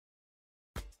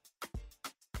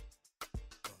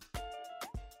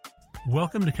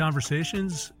Welcome to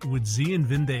Conversations with Z and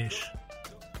Vindesh,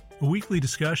 a weekly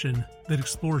discussion that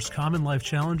explores common life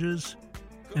challenges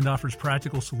and offers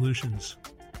practical solutions.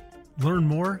 Learn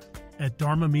more at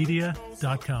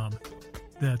dharmamedia.com.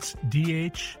 That's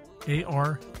DHARMA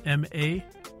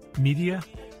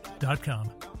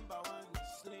media.com.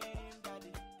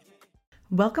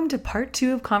 Welcome to part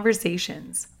 2 of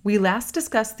Conversations. We last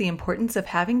discussed the importance of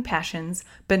having passions,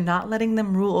 but not letting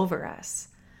them rule over us.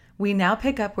 We now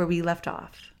pick up where we left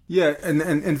off. Yeah, and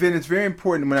Vin, it's very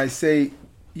important when I say,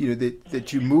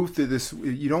 that you move through this,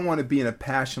 you don't want to be in a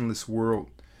passionless world,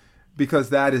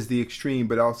 because that is the extreme,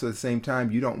 but also at the same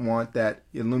time, you don't want that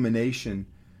illumination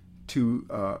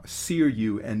to sear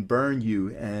you and burn you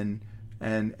and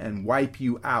wipe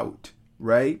you out,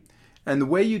 right? And the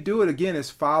way you do it, again,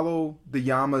 is follow the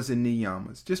yamas and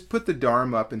niyamas. Just put the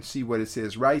Dharma up and see what it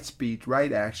says. Right speech,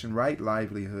 right action, right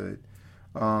livelihood,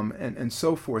 and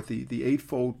so forth. The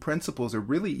Eightfold principles are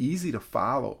really easy to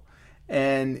follow.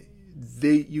 And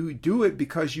you do it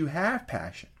because you have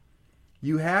passion.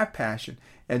 You have passion.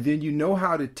 And then you know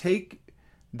how to take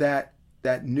that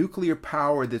nuclear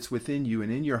power that's within you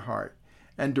and in your heart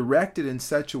and direct it in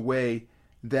such a way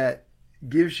that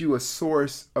gives you a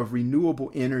source of renewable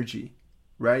energy,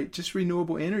 right? Just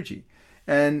renewable energy.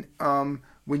 And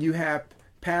when you have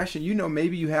passion,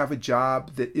 maybe you have a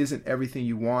job that isn't everything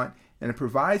you want and it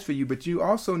provides for you, but you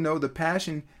also know the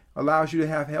passion allows you to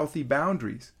have healthy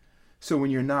boundaries. So when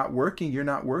you're not working, you're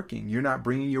not working. You're not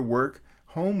bringing your work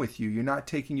home with you. You're not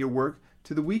taking your work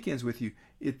to the weekends with you.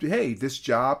 Hey, this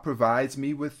job provides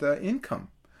me with income.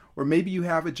 Or maybe you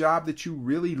have a job that you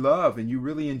really love and you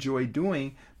really enjoy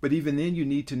doing, but even then you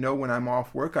need to know when I'm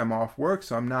off work,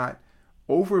 so I'm not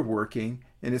overworking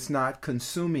and it's not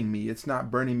consuming me. It's not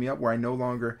burning me up where I no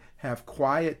longer have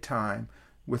quiet time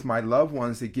with my loved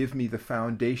ones that give me the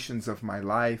foundations of my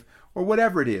life or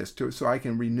whatever it is so I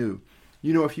can renew.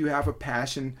 If you have a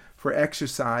passion for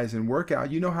exercise and workout,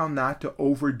 you know how not to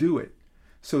overdo it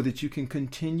so that you can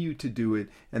continue to do it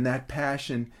and that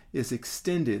passion is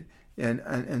extended.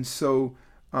 And so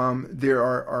there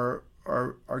are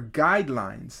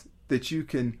guidelines that you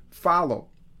can follow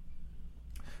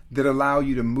that allow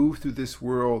you to move through this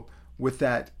world with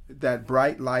that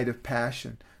bright light of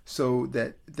passion, so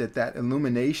that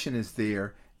illumination is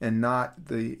there and not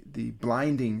the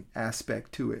blinding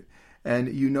aspect to it.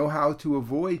 And you know how to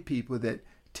avoid people that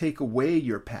take away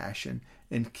your passion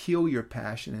and kill your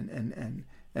passion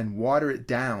and water it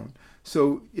down.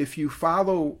 So if you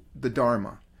follow the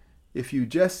Dharma, if you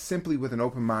just simply with an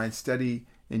open mind study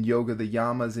in yoga the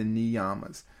yamas and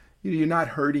niyamas, you're not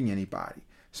hurting anybody.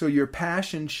 So your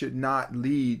passion should not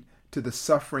lead to the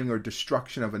suffering or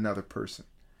destruction of another person.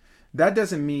 That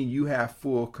doesn't mean you have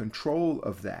full control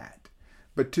of that,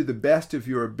 but to the best of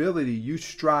your ability, you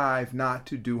strive not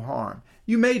to do harm.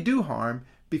 You may do harm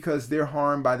because they're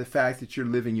harmed by the fact that you're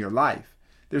living your life.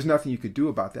 There's nothing you could do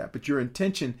about that, but your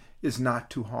intention is not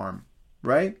to harm,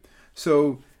 right?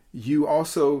 So you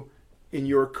also, in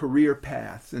your career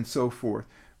paths and so forth,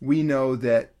 we know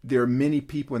that there are many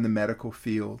people in the medical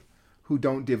field who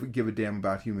don't give a damn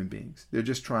about human beings. They're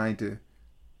just trying to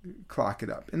clock it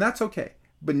up. And that's okay.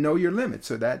 But know your limits.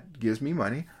 So that gives me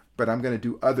money, but I'm going to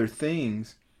do other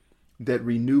things that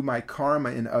renew my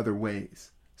karma in other ways.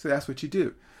 So that's what you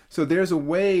do. So there's a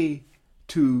way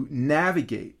to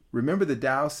navigate. Remember, the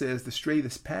Tao says the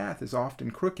straightest path is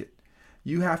often crooked.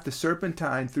 You have to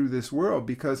serpentine through this world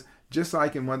because just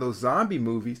like in one of those zombie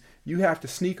movies, you have to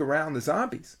sneak around the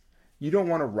zombies. You don't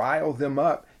want to rile them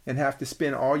up and have to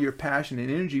spend all your passion and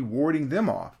energy warding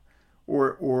them off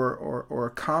or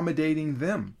accommodating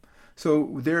them.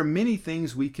 So there are many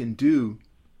things we can do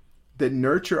that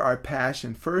nurture our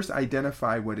passion. First,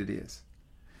 identify what it is.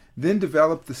 Then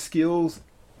develop the skills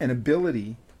and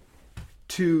ability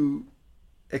to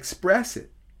express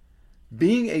it.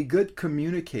 Being a good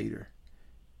communicator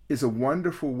is a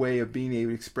wonderful way of being able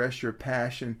to express your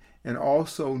passion and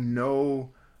also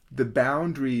know the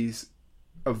boundaries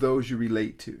of those you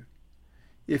relate to.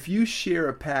 If you share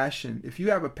a passion, if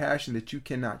you have a passion that you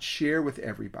cannot share with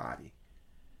everybody,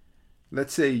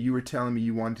 let's say you were telling me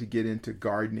you wanted to get into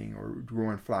gardening or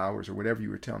growing flowers or whatever you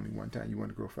were telling me one time you wanted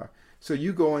to grow flowers. So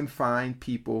you go and find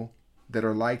people that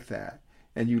are like that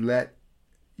and you let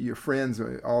your friends,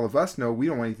 all of us know we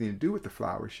don't want anything to do with the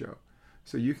flower show.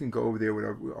 So you can go over there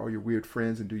with all your weird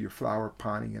friends and do your flower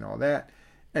potting and all that.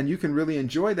 And you can really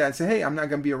enjoy that and say, hey, I'm not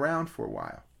going to be around for a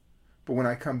while. But when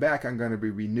I come back, I'm going to be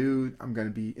renewed. I'm going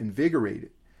to be invigorated.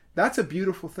 That's a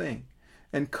beautiful thing.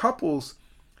 And couples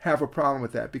have a problem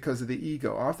with that because of the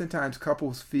ego. Oftentimes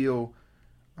couples feel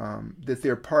that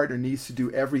their partner needs to do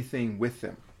everything with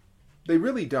them. They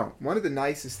really don't. One of the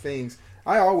nicest things,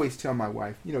 I always tell my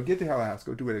wife, get the hell out of the house.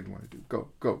 Go do whatever you want to do. Go,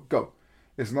 go, go.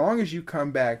 As long as you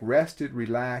come back rested,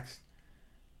 relaxed,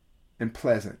 and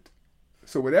pleasant.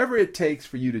 So whatever it takes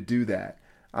for you to do that,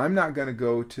 I'm not going to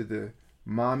go to the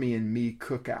mommy and me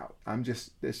cookout.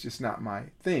 That's just not my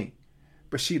thing.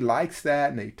 But she likes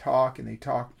that, and they talk, and they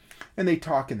talk, and they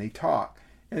talk, and they talk.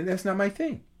 And that's not my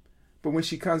thing. But when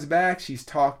she comes back, she's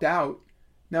talked out.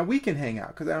 Now we can hang out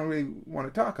because I don't really want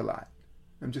to talk a lot.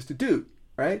 I'm just a dude,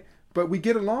 right? But we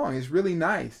get along. It's really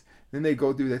nice. Then they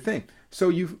go do their thing.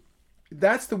 So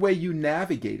that's the way you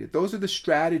navigate it. Those are the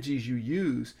strategies you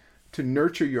use to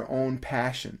nurture your own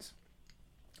passions.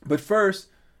 But first,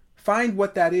 find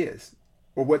what that is,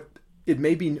 or what it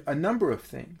may be. A number of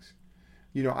things.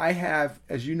 I have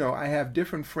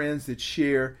different friends that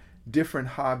share different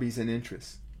hobbies and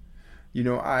interests.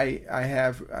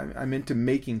 I'm into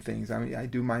making things. I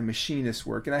do my machinist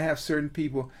work, and I have certain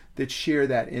people that share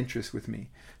that interest with me.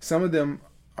 Some of them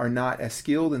are not as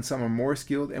skilled, and some are more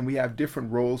skilled, and we have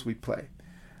different roles we play.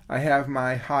 I have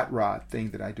my hot rod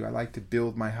thing that I do. I like to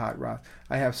build my hot rods.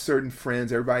 I have certain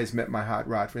friends. Everybody's met my hot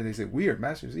rod friend. They say, weird,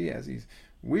 Master Z has these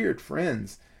weird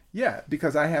friends. Yeah,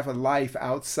 because I have a life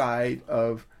outside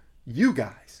of you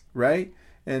guys, right?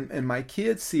 And my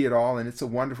kids see it all, and it's a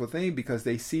wonderful thing because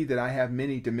they see that I have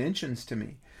many dimensions to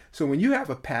me. So when you have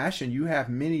a passion, you have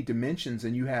many dimensions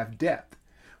and you have depth.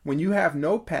 When you have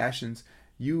no passions,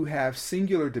 you have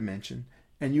singular dimension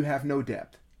and you have no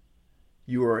depth.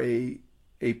 You are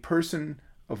a person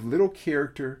of little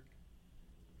character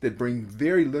that brings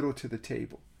very little to the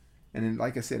table. And then,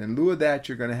 like I said, in lieu of that,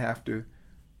 you're going to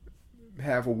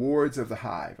have awards of the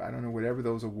hive. I don't know, whatever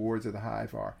those awards of the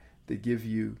hive are, that give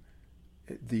you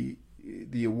the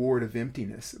award of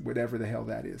emptiness, whatever the hell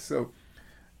that is. So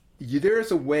there's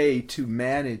a way to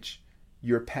manage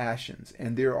your passions,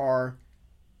 and there are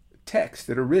texts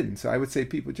that are written. So I would say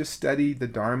people just study the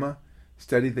Dharma,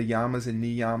 study the yamas and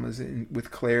niyamas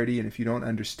with clarity, and if you don't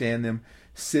understand them,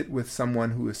 sit with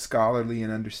someone who is scholarly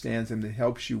and understands them that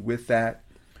helps you with that.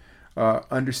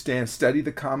 Study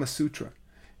the Kama Sutra.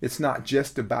 It's not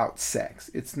just about sex.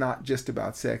 It's about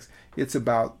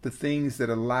the things that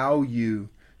allow you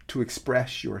to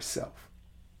express yourself,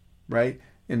 right?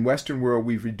 In Western world,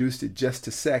 we've reduced it just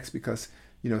to sex because,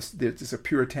 it's a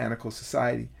puritanical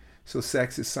society. So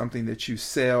sex is something that you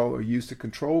sell or use to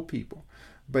control people.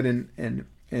 But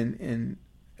in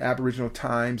Aboriginal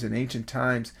times and ancient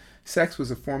times, sex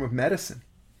was a form of medicine.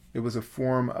 It was a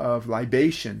form of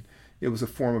libation. It was a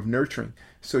form of nurturing.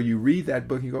 So you read that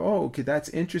book and you go, oh, okay, that's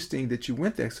interesting that you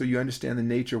went there. So you understand the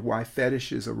nature of why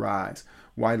fetishes arise,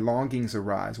 why longings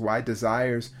arise, why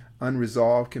desires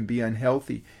unresolved can be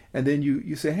unhealthy. And then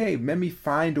you say, hey, let me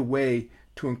find a way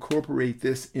to incorporate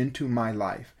this into my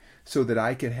life so that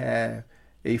I can have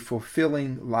a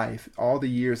fulfilling life. All the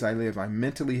years I live, I'm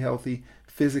mentally healthy,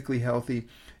 physically healthy,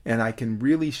 and I can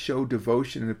really show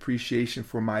devotion and appreciation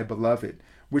for my beloved,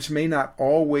 which may not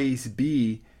always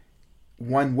be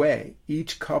one way.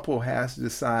 Each couple has to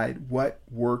decide what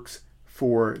works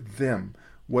for them.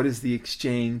 What is the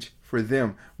exchange for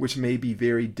them, which may be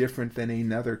very different than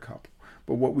another couple.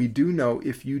 But what we do know,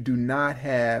 if you do not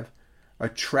have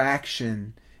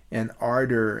attraction and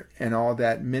ardor and all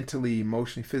that mentally,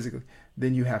 emotionally, physically,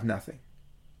 then you have nothing.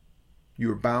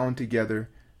 You are bound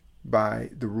together by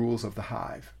the rules of the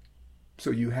hive. So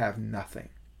you have nothing.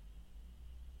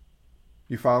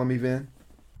 You follow me, Vin?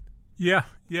 Yeah,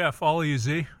 follow you,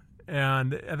 Z.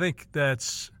 And I think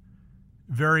that's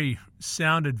very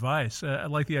sound advice. I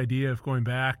like the idea of going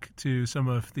back to some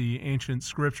of the ancient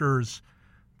scriptures,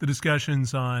 the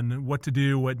discussions on what to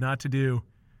do, what not to do,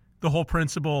 the whole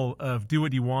principle of do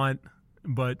what you want,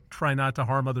 but try not to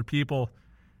harm other people.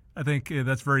 I think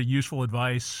that's very useful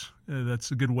advice.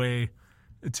 That's a good way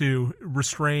to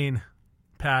restrain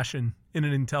passion in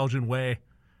an intelligent way.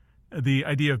 The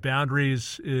idea of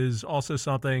boundaries is also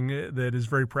something that is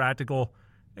very practical,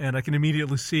 and I can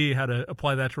immediately see how to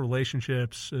apply that to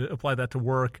relationships, apply that to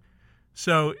work.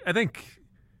 So I think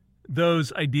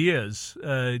those ideas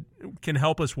can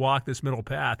help us walk this middle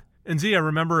path. And Z, I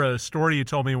remember a story you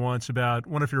told me once about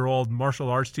one of your old martial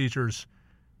arts teachers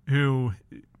who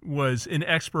was an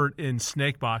expert in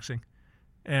snake boxing.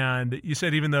 And you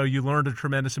said even though you learned a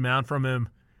tremendous amount from him,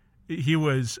 he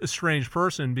was a strange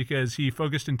person because he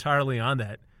focused entirely on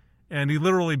that. And he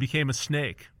literally became a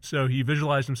snake. So he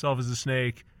visualized himself as a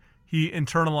snake. He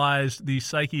internalized the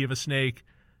psyche of a snake.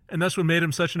 And that's what made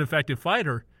him such an effective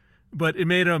fighter. But it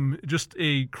made him just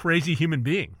a crazy human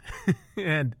being.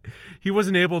 And he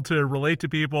wasn't able to relate to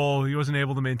people. He wasn't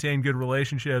able to maintain good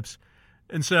relationships.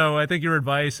 And so I think your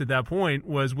advice at that point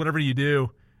was whatever you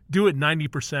do it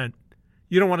 90%.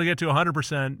 you don't want to get to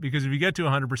 100% because if you get to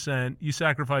 100%, you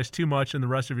sacrifice too much in the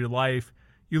rest of your life.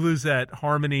 You lose that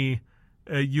harmony.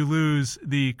 You lose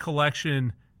the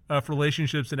collection of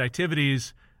relationships and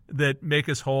activities that make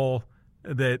us whole,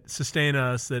 that sustain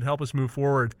us, that help us move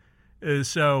forward.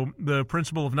 So the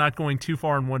principle of not going too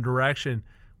far in one direction,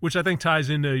 which I think ties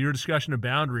into your discussion of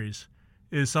boundaries,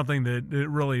 is something that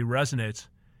really resonates.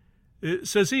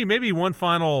 So, Z, maybe one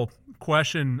final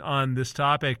question on this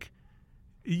topic.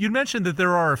 You mentioned that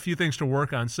there are a few things to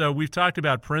work on. So we've talked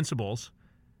about principles,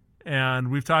 and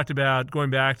we've talked about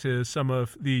going back to some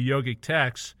of the yogic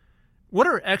texts. What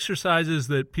are exercises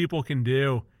that people can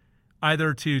do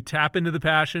either to tap into the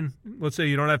passion? Let's say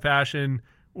you don't have passion,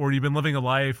 or you've been living a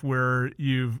life where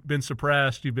you've been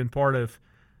suppressed, you've been part of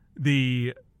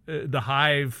the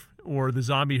hive or the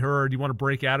zombie herd. You want to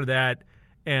break out of that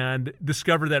and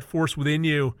discover that force within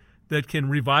you that can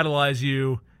revitalize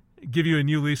you, give you a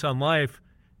new lease on life.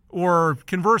 Or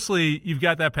conversely, you've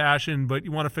got that passion, but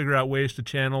you want to figure out ways to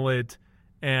channel it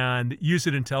and use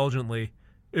it intelligently.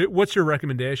 What's your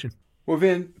recommendation? Well,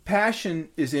 Vin, passion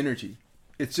is energy.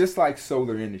 It's just like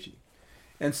solar energy.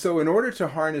 And so in order to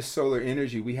harness solar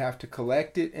energy, we have to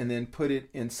collect it and then put it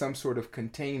in some sort of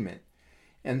containment.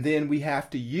 And then we have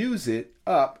to use it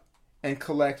up and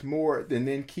collect more and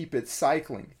then keep it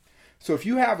cycling. So if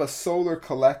you have a solar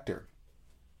collector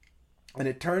and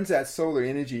it turns that solar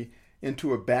energy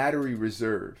into a battery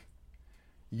reserve,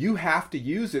 you have to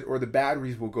use it or the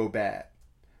batteries will go bad.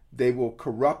 They will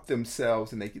corrupt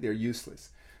themselves and they're useless.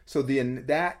 So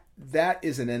that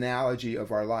is an analogy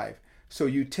of our life. So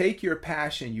you take your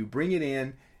passion, you bring it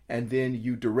in, and then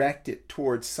you direct it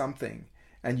towards something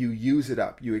and you use it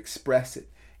up, you express it.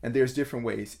 And there's different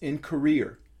ways. In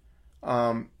career,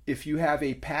 if you have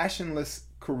a passionless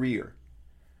career,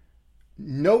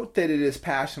 note that it is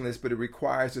passionless, but it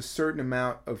requires a certain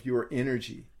amount of your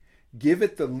energy. Give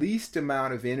it the least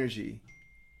amount of energy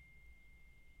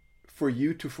for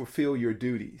you to fulfill your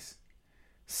duties.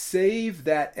 Save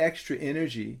that extra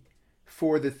energy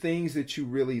for the things that you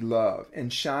really love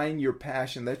and shine your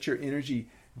passion. Let your energy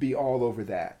be all over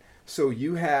that. So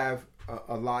you have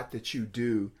a lot that you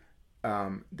do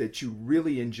that you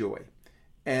really enjoy.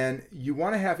 And you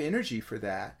want to have energy for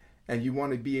that, and you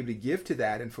want to be able to give to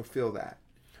that and fulfill that.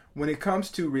 When it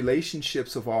comes to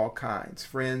relationships of all kinds,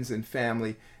 friends and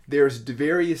family, there's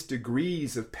various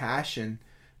degrees of passion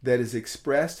that is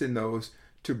expressed in those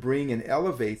to bring and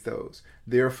elevate those.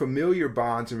 There are familiar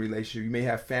bonds in relationships. You may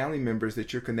have family members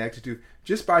that you're connected to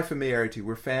just by familiarity.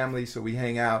 We're family, so we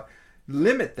hang out.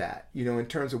 Limit that, in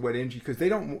terms of what energy, because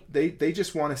they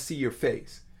just want to see your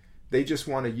face. They just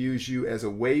want to use you as a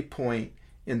waypoint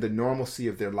in the normalcy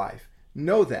of their life.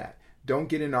 Know that. Don't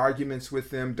get in arguments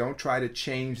with them. Don't try to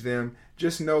change them.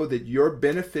 Just know that your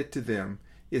benefit to them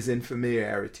is in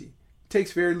familiarity. It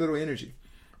takes very little energy.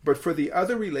 But for the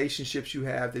other relationships you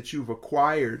have that you've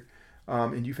acquired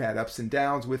and you've had ups and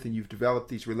downs with, and you've developed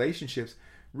these relationships,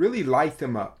 really light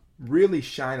them up. Really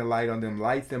shine a light on them,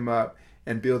 light them up,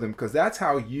 and build them, because that's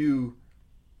how you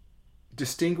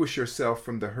distinguish yourself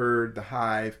from the herd, the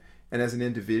hive, and as an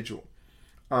individual.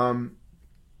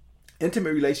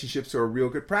 Intimate relationships are a real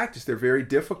good practice. They're very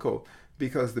difficult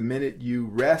because the minute you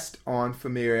rest on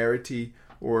familiarity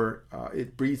or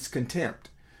it breeds contempt.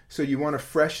 So you want to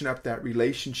freshen up that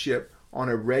relationship on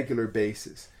a regular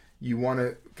basis. You want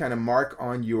to kind of mark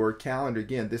on your calendar,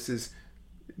 again, this is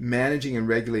managing and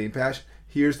regulating passion.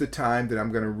 Here's the time that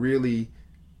I'm going to really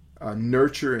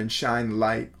nurture and shine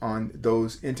light on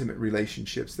those intimate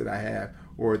relationships that I have,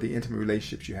 or the intimate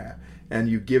relationships you have. And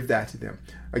you give that to them.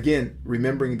 Again,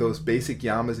 remembering those basic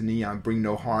yamas and niyam: bring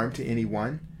no harm to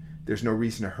anyone. There's no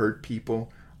reason to hurt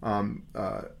people.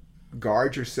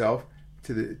 Guard yourself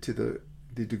to the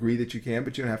degree that you can,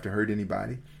 but you don't have to hurt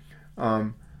anybody.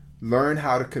 Learn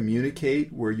how to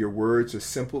communicate where your words are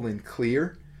simple and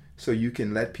clear, so you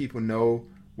can let people know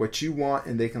what you want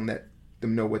and they can let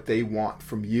them know what they want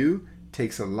from you.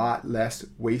 Takes a lot less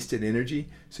wasted energy,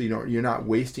 so you're not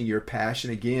wasting your passion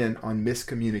again on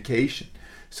miscommunication.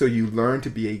 So you learn to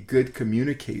be a good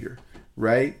communicator,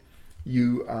 right?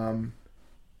 You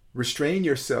restrain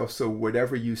yourself so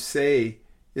whatever you say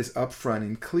is upfront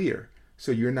and clear,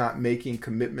 so you're not making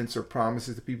commitments or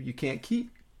promises to people you can't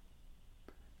keep.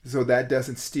 So that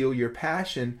doesn't steal your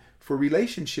passion for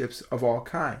relationships of all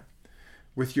kind.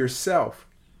 With yourself,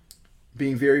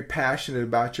 being very passionate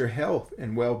about your health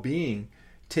and well-being,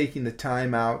 taking the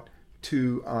time out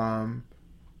to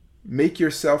make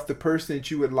yourself the person that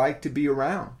you would like to be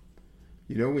around.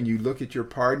 When you look at your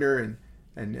partner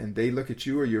and they look at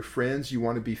you, or your friends, you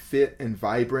want to be fit and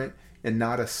vibrant and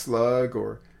not a slug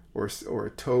or or a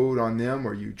toad on them,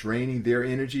 or you draining their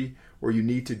energy, or you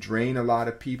need to drain a lot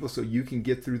of people so you can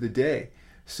get through the day.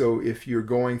 So if you're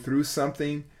going through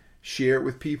something, share it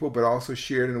with people, but also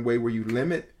share it in a way where you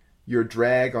limit your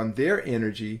drag on their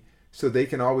energy so they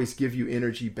can always give you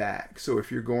energy back. So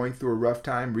if you're going through a rough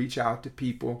time, reach out to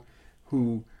people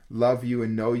who love you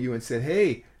and know you and say,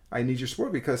 hey, I need your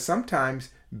support, because sometimes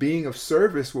being of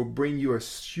service will bring you a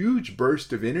huge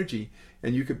burst of energy,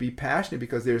 and you could be passionate,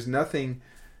 because there's nothing,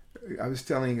 I was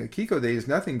telling Kiko, there's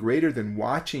nothing greater than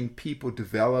watching people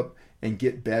develop and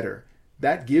get better.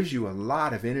 That gives you a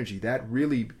lot of energy. That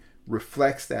really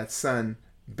reflects that sun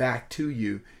back to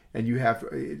you, and you have,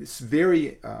 it's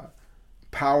very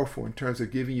powerful in terms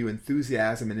of giving you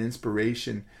enthusiasm and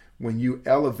inspiration when you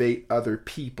elevate other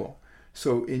people.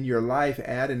 So in your life,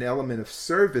 add an element of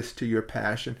service to your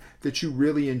passion that you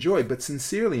really enjoy, but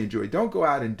sincerely enjoy. Don't go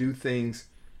out and do things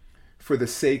for the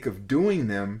sake of doing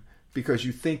them because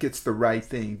you think it's the right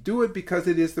thing. Do it because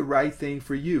it is the right thing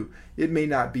for you. It may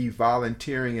not be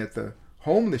volunteering at the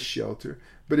homeless shelter,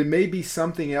 but it may be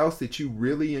something else that you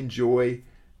really enjoy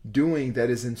doing that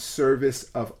is in service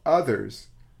of others,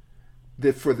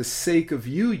 that for the sake of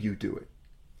you, you do it.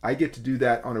 I get to do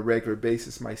that on a regular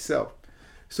basis myself.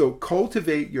 So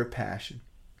cultivate your passion.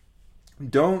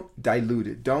 Don't dilute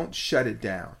it. Don't shut it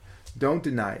down. Don't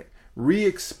deny it.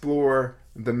 Re-explore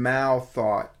the mal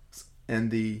thoughts and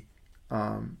the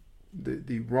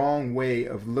wrong way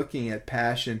of looking at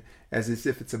passion as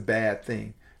if it's a bad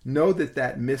thing. Know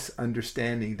that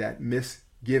misunderstanding, that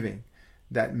misgiving,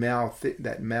 that mal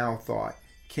thought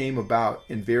came about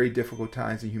in very difficult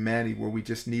times in humanity where we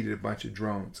just needed a bunch of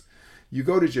drones. You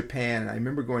go to Japan, and I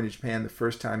remember going to Japan the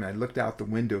first time, and I looked out the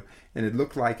window, and it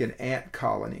looked like an ant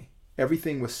colony.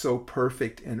 Everything was so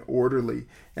perfect and orderly,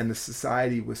 and the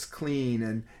society was clean,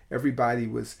 and everybody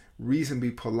was reasonably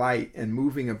polite and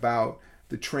moving about.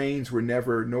 The trains were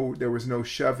there was no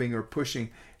shoving or pushing.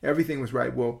 Everything was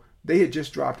right. Well, they had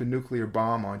just dropped a nuclear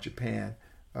bomb on Japan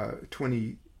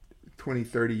 20,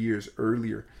 30 years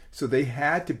earlier. So they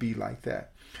had to be like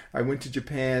that. I went to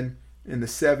Japan in the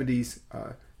 70s.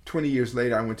 20 years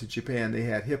later, I went to Japan. They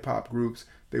had hip-hop groups.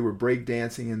 They were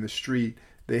breakdancing in the street.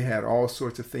 They had all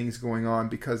sorts of things going on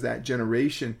because that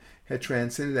generation had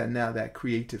transcended that now, that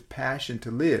creative passion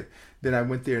to live. Then I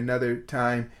went there another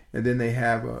time, and then they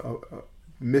have a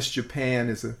Miss Japan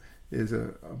is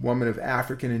a woman of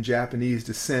African and Japanese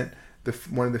descent.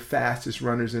 One of the fastest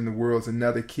runners in the world is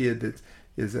another kid that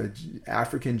is a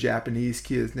African Japanese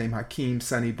kid named Hakeem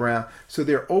Sonny Brown. So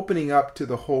they're opening up to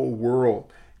the whole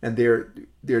world, and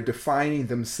they're defining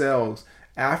themselves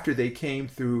after they came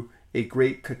through a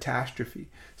great catastrophe.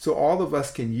 So all of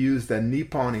us can use the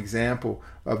Nippon example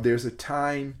of there's a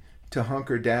time to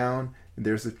hunker down and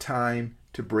there's a time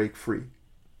to break free.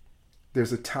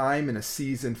 There's a time and a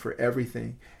season for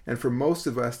everything. And for most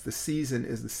of us, the season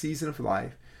is the season of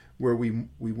life where we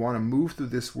want to move through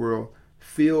this world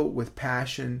filled with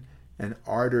passion and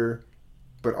ardor,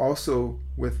 but also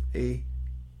with an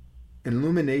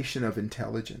illumination of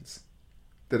intelligence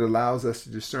that allows us to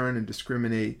discern and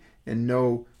discriminate and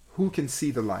know who can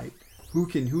see the light, who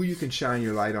you can shine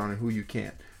your light on and who you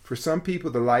can't. For some people,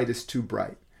 the light is too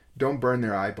bright. Don't burn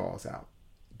their eyeballs out.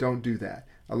 Don't do that.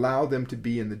 Allow them to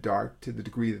be in the dark to the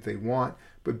degree that they want,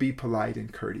 but be polite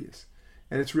and courteous.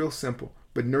 And it's real simple,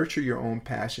 but nurture your own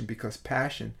passion, because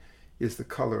passion is the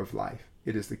color of life.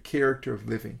 It is the character of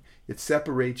living. It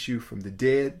separates you from the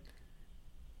dead,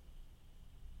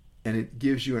 and it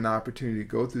gives you an opportunity to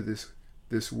go through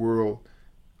this world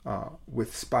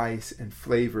with spice and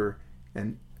flavor,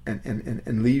 and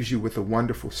leaves you with a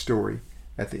wonderful story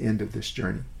at the end of this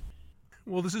journey.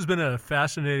 Well, this has been a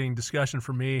fascinating discussion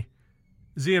for me.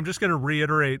 Z, I'm just going to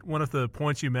reiterate one of the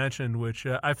points you mentioned, which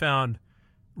I found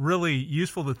really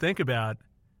useful to think about.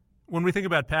 When we think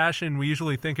about passion, we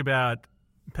usually think about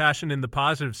passion in the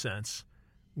positive sense.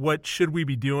 What should we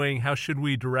be doing? How should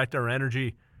we direct our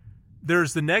energy?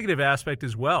 There's the negative aspect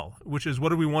as well, which is what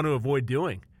do we want to avoid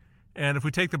doing? And if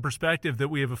we take the perspective that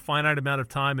we have a finite amount of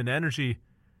time and energy,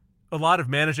 a lot of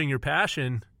managing your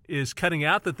passion is cutting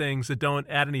out the things that don't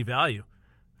add any value.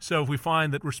 So if we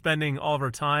find that we're spending all of our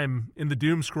time in the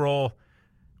doom scroll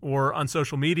or on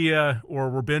social media, or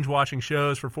we're binge watching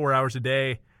shows for 4 hours a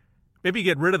day, maybe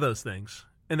get rid of those things.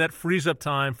 And that frees up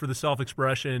time for the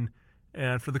self-expression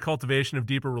and for the cultivation of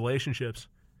deeper relationships.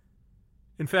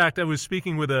 In fact, I was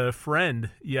speaking with a friend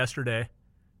yesterday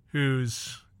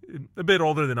who's a bit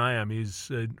older than I am. He's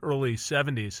early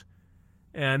 70s.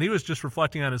 And he was just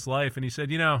reflecting on his life. And he said,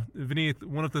 Vineet,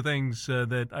 one of the things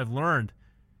that I've learned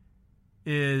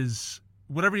is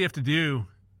whatever you have to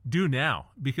do now,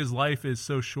 because life is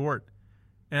so short.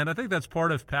 And I think that's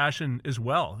part of passion as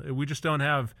well. We just don't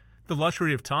have the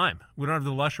luxury of time. We don't have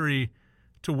the luxury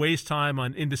to waste time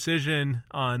on indecision,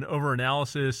 on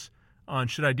overanalysis, on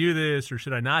should I do this or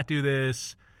should I not do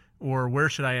this, or where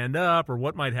should I end up, or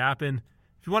what might happen.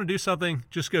 If you want to do something,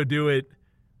 just go do it.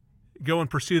 Go and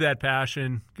pursue that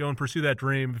passion. Go and pursue that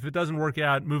dream. If it doesn't work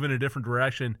out, move in a different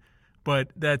direction. But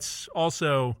that's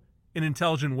also an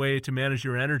intelligent way to manage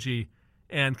your energy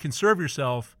and conserve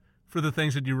yourself for the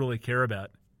things that you really care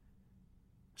about.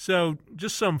 So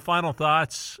just some final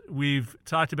thoughts. We've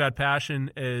talked about passion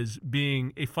as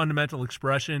being a fundamental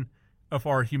expression of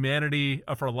our humanity,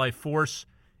 of our life force.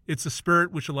 It's a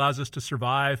spirit which allows us to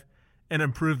survive and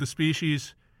improve the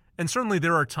species. And certainly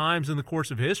there are times in the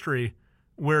course of history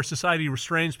where society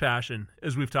restrains passion,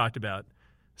 as we've talked about.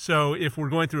 So if we're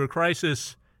going through a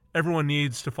crisis, everyone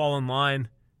needs to fall in line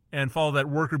and follow that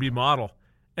worker bee model.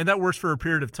 And that works for a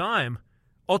period of time.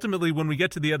 Ultimately, when we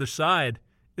get to the other side,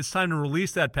 it's time to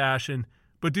release that passion,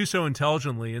 but do so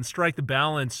intelligently and strike the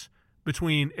balance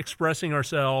between expressing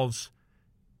ourselves,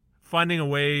 finding a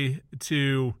way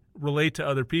to relate to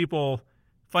other people,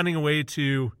 finding a way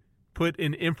to put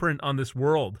an imprint on this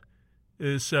world.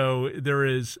 So there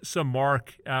is some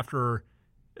mark after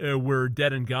we're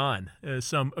dead and gone,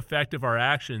 some effect of our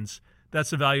actions.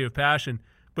 That's the value of passion.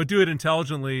 But do it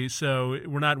intelligently so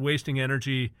we're not wasting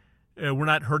energy, we're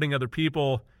not hurting other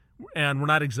people, and we're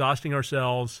not exhausting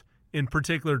ourselves in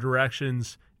particular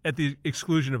directions at the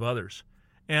exclusion of others.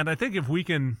 And I think if we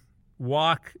can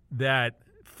walk that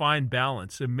fine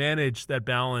balance and manage that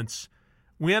balance,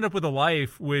 we end up with a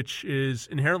life which is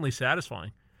inherently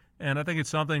satisfying. And I think it's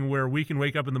something where we can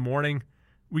wake up in the morning,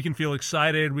 we can feel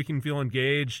excited, we can feel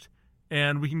engaged,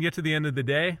 and we can get to the end of the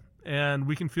day, and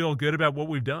we can feel good about what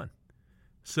we've done.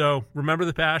 So remember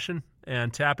the passion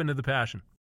and tap into the passion.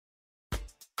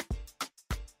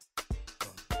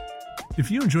 If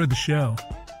you enjoyed the show,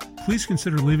 please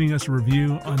consider leaving us a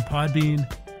review on Podbean,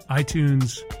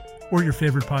 iTunes, or your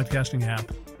favorite podcasting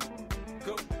app.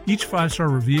 Each 5-star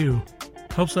review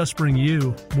helps us bring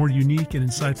you more unique and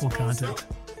insightful content.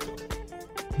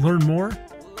 Learn more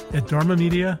at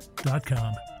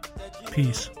dharmamedia.com.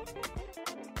 Peace.